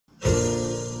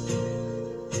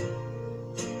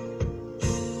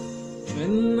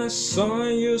And I saw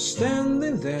you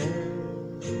standing there,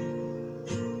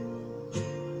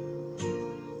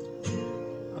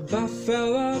 I about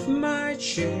fell off my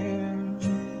chair.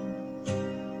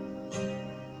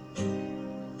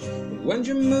 When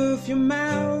you move your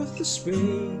mouth to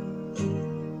speak,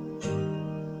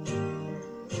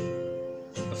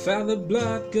 I felt the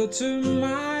blood go to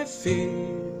my feet.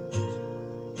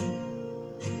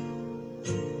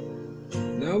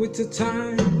 Now it's a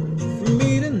time for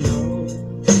me to know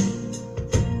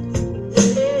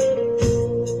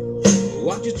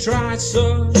what you tried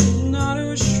so not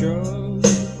to show.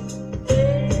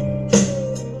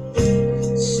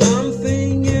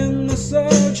 Something in my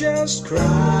soul just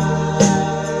cried.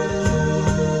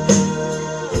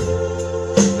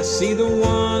 I see the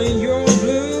one in your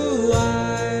blue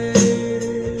eyes.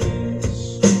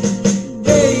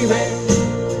 Baby,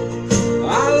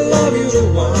 I love you to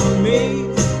want me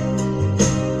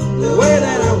the way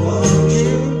that I want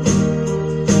you,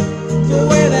 the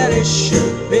way that it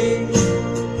should be.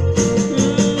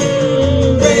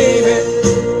 Baby,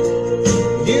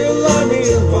 you love me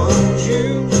to want you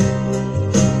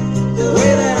the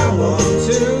way that I want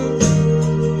to,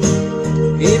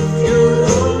 if you'll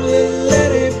only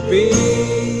let it be.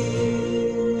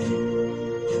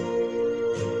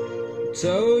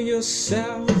 Told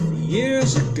yourself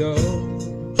years ago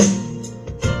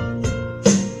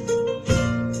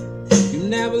you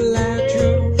never let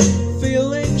your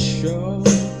feelings show.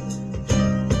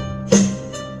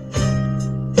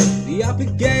 The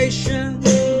obligation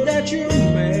that you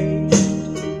made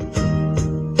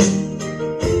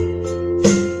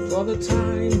for the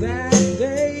time that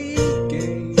they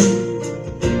gave.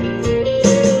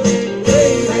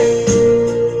 Baby,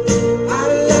 I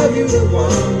love you to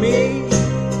want me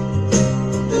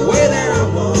the way that I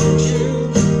want you,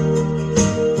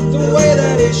 the way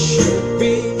that it should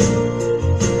be.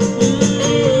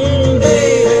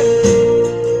 Baby,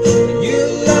 you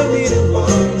love me to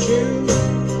want you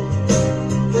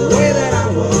the way that I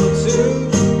want to,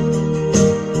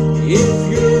 if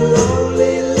you'll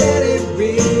only let it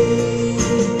be.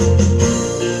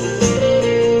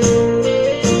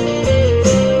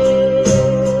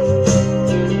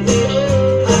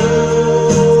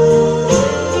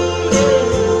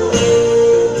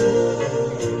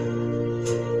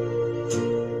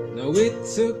 Now it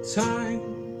took time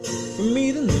for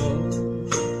me to know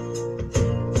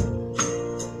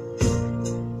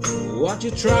what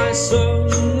you try so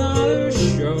not to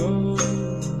show.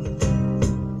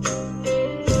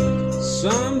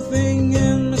 Something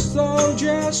in my soul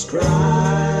just cried.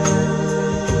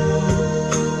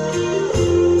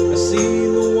 I see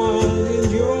the one in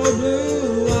your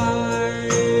blue eyes.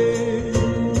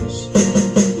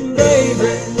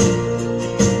 Baby,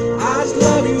 I just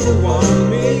love you to want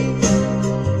me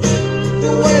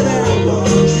the way that I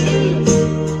want you,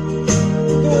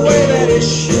 the way that it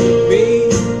should be.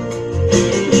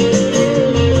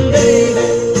 Baby,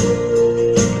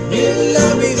 you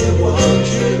love me to want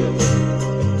you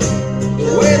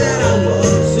the way that I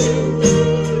want to,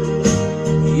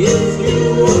 if you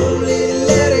only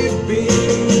let it be.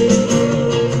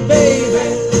 Baby,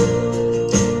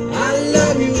 I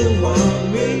love you to want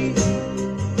me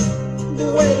the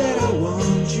way that I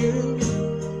want you,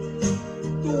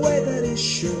 the way that it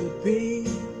should be.